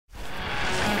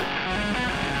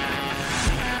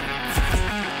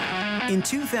In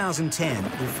 2010,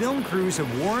 the film crews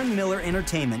of Warren Miller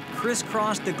Entertainment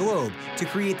crisscrossed the globe to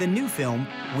create the new film,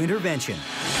 Wintervention.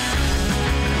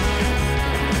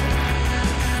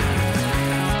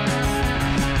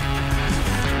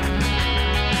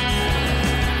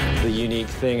 The unique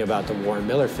thing about the Warren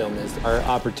Miller film is our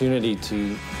opportunity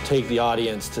to take the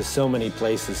audience to so many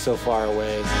places so far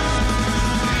away.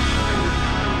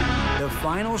 The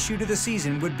final shoot of the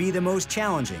season would be the most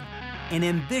challenging, an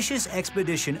ambitious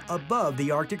expedition above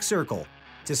the Arctic Circle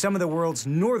to some of the world's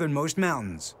northernmost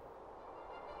mountains.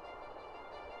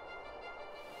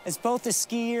 As both a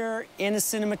skier and a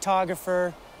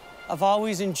cinematographer, I've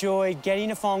always enjoyed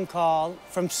getting a phone call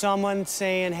from someone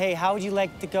saying, hey, how would you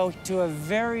like to go to a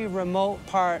very remote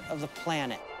part of the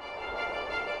planet?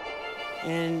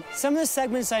 And some of the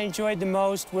segments I enjoyed the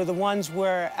most were the ones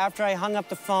where, after I hung up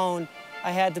the phone,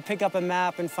 I had to pick up a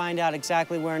map and find out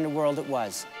exactly where in the world it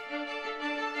was.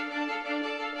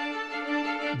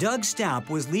 Doug Staup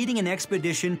was leading an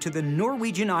expedition to the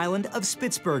Norwegian island of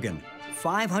Spitzburgen,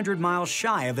 500 miles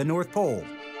shy of the North Pole.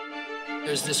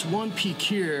 There's this one peak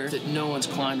here that no one's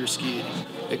climbed or skied.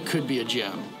 It could be a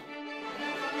gem.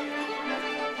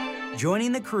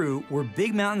 Joining the crew were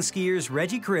big mountain skiers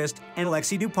Reggie Crist and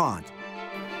Lexi DuPont.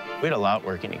 We had a lot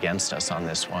working against us on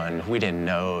this one. We didn't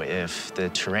know if the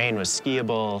terrain was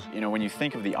skiable. You know, when you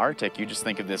think of the Arctic, you just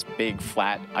think of this big,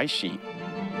 flat ice sheet.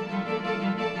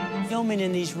 Filming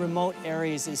in these remote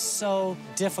areas is so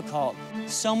difficult.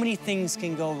 So many things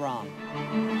can go wrong.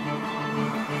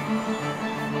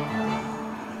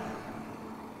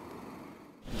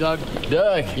 Doug,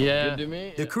 yeah. Good to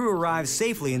meet The crew arrived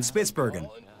safely in Spitzbergen,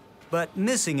 but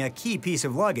missing a key piece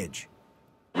of luggage.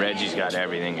 Reggie's got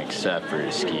everything except for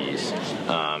his skis,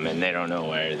 and they don't know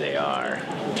where they are,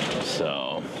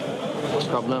 so...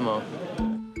 Problemo.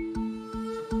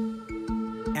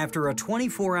 After a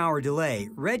 24-hour delay,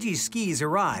 Reggie's skis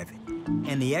arrive,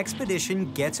 and the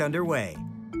expedition gets underway.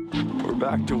 We're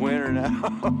back to winter now.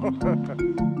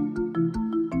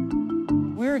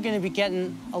 We're going to be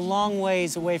getting a long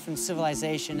ways away from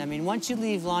civilization. I mean, once you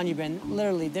leave Longyearbyen,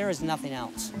 literally, there is nothing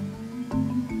else.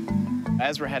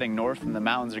 As we're heading north and the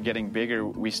mountains are getting bigger,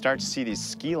 we start to see these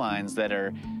ski lines that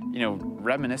are, you know,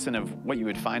 reminiscent of what you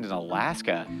would find in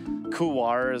Alaska.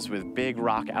 Couloirs with big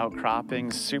rock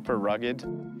outcroppings, super rugged.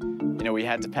 You know, we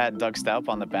had to pat Doug Staup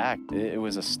on the back. It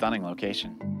was a stunning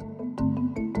location.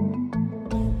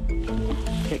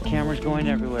 Get cameras going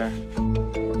everywhere.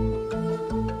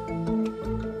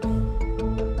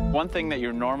 One thing that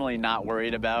you're normally not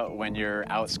worried about when you're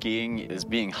out skiing is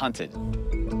being hunted.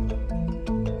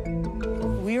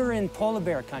 We were in polar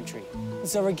bear country,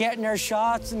 so we're getting our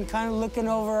shots and kind of looking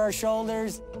over our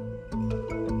shoulders. I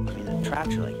mean, the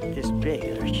tracks are like this big,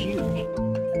 they're huge.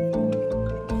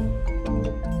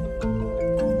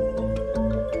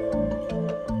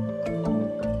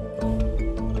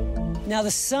 Now,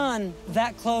 the sun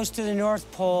that close to the North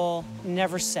Pole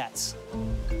never sets.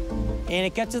 And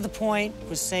it got to the point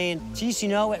was saying, geez, you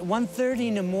know, at 1:30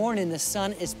 in the morning, the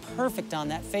sun is perfect on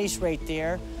that face right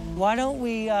there. Why don't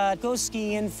we go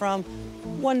skiing from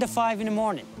 1 to 5 in the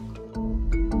morning?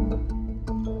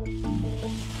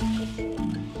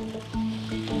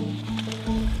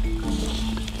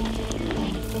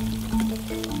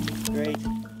 Great.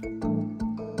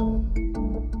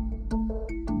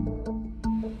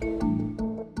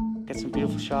 Got some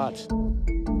beautiful shots.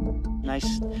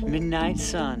 Nice midnight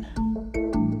sun.